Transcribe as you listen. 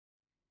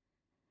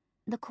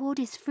The cord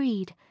is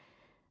freed.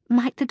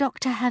 Might the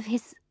doctor have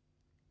his...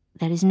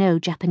 There is no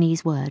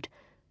Japanese word.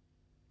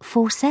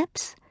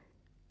 Forceps?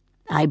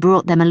 I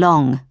brought them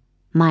along.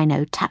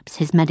 Mino taps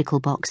his medical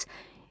box.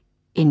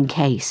 In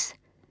case.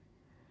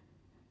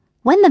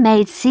 When the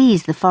maid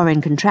sees the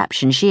foreign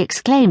contraption, she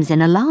exclaims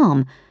in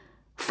alarm.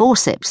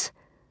 Forceps,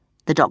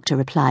 the doctor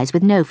replies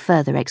with no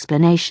further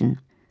explanation.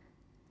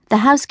 The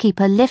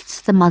housekeeper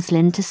lifts the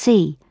muslin to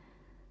see.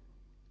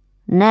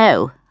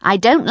 No, I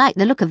don't like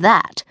the look of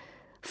that.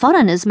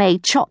 Foreigners may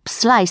chop,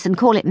 slice, and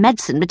call it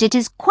medicine, but it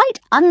is quite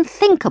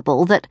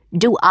unthinkable that...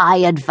 Do I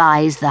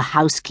advise the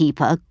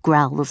housekeeper,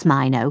 growls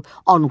Mino,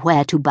 on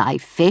where to buy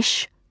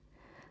fish?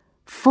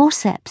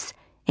 Forceps,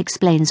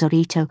 explains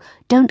Zorito,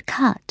 don't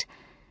cut.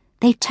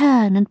 They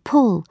turn and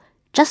pull,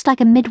 just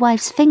like a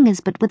midwife's fingers,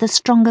 but with a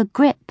stronger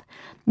grip.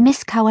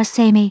 Miss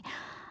Kawasemi,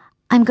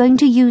 I'm going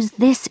to use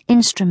this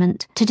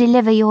instrument to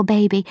deliver your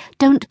baby.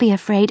 Don't be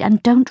afraid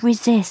and don't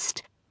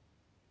resist.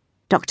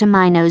 Dr.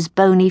 Mino's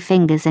bony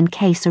fingers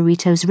encase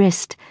Zorito's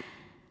wrist.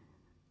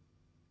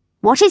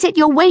 What is it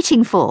you're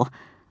waiting for?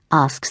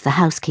 Asks the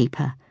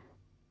housekeeper.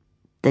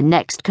 The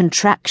next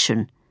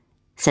contraction,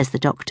 says the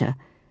doctor.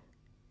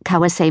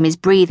 Kawasemi's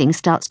breathing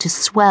starts to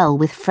swell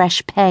with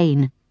fresh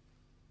pain.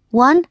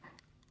 1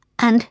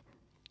 and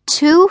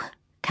 2,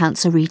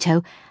 counts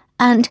Zorito,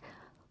 and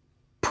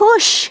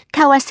push,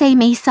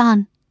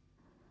 Kawasemi-san.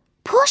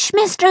 Push,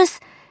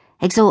 mistress,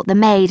 exhort the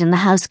maid and the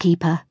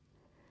housekeeper.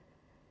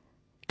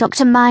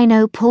 Dr.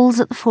 Mino pulls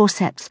at the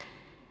forceps.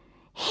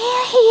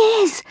 Here he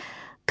is,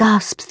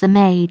 gasps the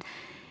maid.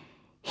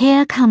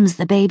 Here comes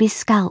the baby's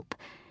scalp.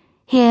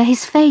 Here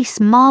his face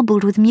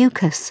marbled with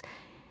mucus.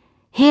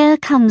 Here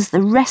comes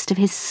the rest of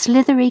his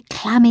slithery,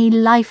 clammy,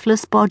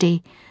 lifeless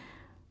body.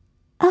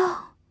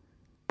 Oh,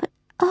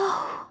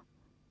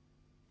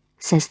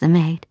 says the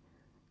maid.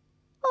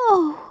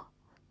 Oh.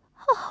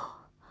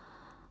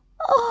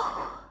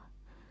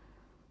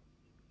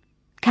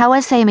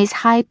 Kawasemi's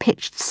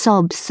high-pitched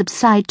sobs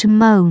subside to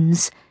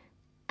moans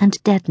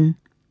and deaden.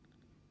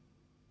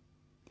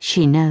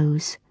 She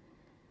knows.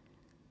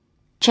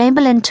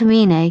 Chamberlain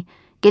Tomine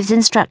gives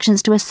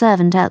instructions to a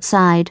servant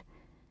outside.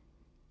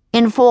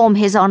 Inform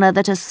His Honour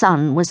that a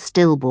son was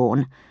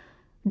stillborn.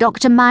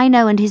 Dr.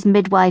 Mino and his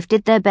midwife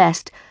did their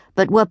best,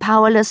 but were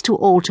powerless to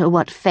alter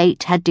what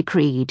fate had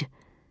decreed.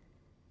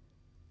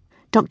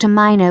 Dr.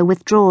 Mino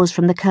withdraws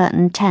from the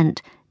curtained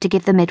tent to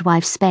give the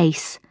midwife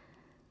space.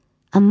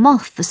 A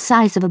moth the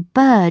size of a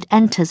bird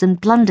enters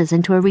and blunders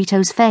into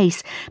Zorito's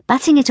face.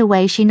 Batting it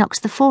away, she knocks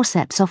the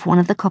forceps off one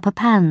of the copper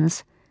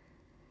pans.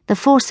 The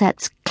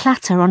forceps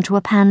clatter onto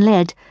a pan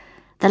lid.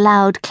 The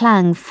loud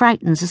clang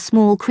frightens a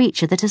small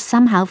creature that has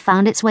somehow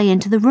found its way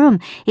into the room.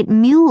 It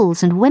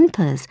mewls and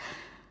whimpers.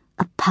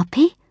 A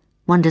puppy?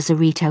 Wonders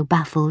Zorito,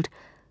 baffled.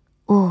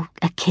 Or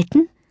a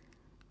kitten?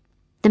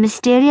 The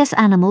mysterious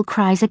animal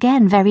cries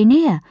again, very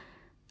near.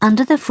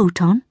 Under the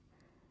futon.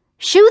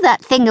 Shoo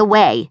that thing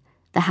away,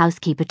 the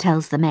housekeeper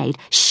tells the maid.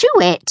 Shoo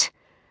it!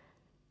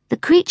 The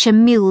creature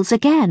mewls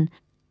again,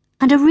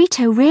 and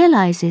Zorito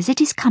realizes it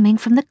is coming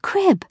from the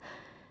crib.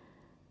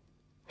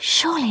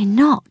 Surely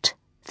not,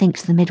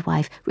 thinks the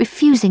midwife,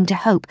 refusing to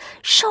hope.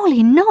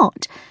 Surely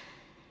not.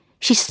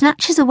 She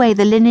snatches away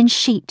the linen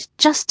sheet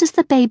just as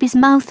the baby's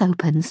mouth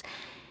opens.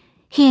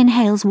 He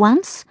inhales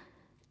once,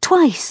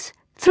 twice,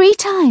 3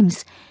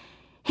 times.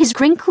 His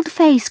wrinkled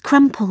face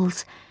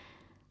crumples,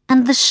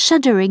 and the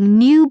shuddering,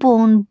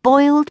 newborn,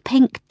 boiled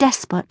pink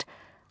despot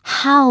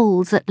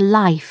howls at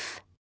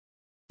life.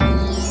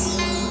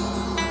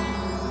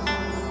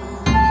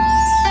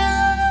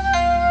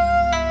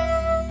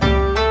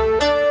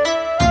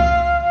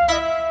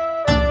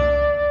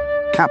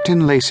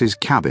 Captain Lacey's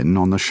cabin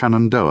on the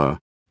Shenandoah,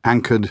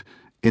 anchored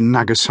in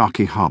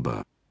Nagasaki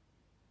Harbor.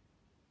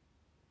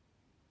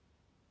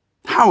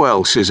 How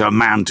else is a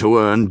man to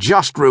earn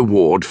just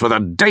reward for the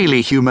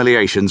daily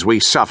humiliations we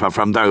suffer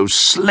from those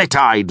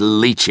slit-eyed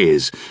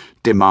leeches?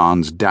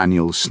 Demands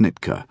Daniel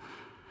Snitka.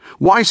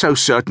 Why so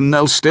certain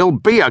there'll still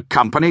be a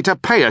company to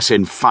pay us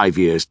in 5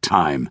 years'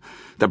 time?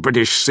 The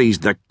British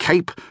seized the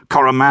Cape,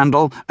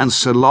 Coromandel, and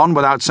Ceylon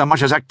without so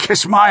much as a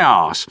kiss my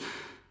arse.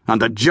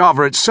 And that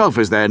Java itself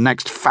is their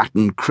next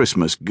fattened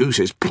Christmas goose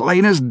is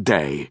plain as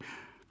day.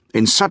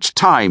 In such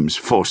times,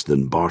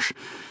 Forstenbosch,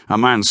 a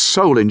man's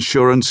sole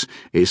insurance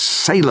is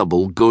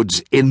saleable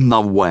goods in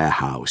the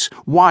warehouse.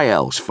 Why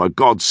else, for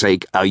God's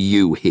sake, are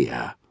you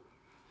here?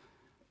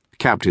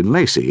 Captain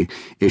Lacey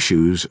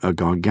issues a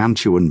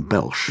gargantuan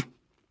belch.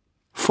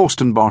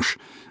 Forstenbosch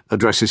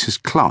addresses his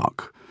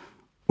clerk.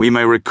 We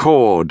may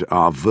record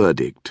our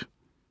verdict.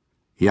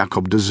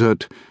 Jacob de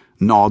Zoet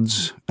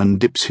nods and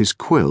dips his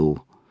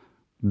quill.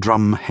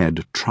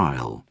 Drumhead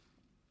trial.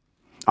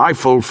 I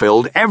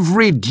fulfilled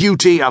every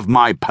duty of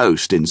my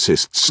post,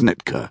 insists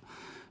Snitka.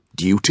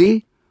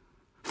 Duty?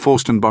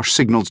 Forstenbosch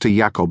signals to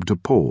Jacob to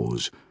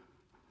pause.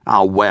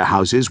 Our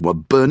warehouses were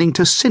burning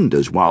to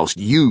cinders whilst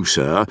you,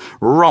 sir,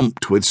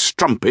 romped with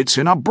strumpets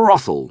in a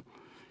brothel.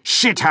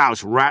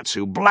 Shithouse rats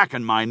who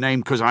blacken my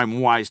name 'cause I'm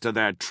wise to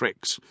their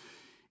tricks.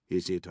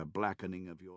 Is it a blackening of your...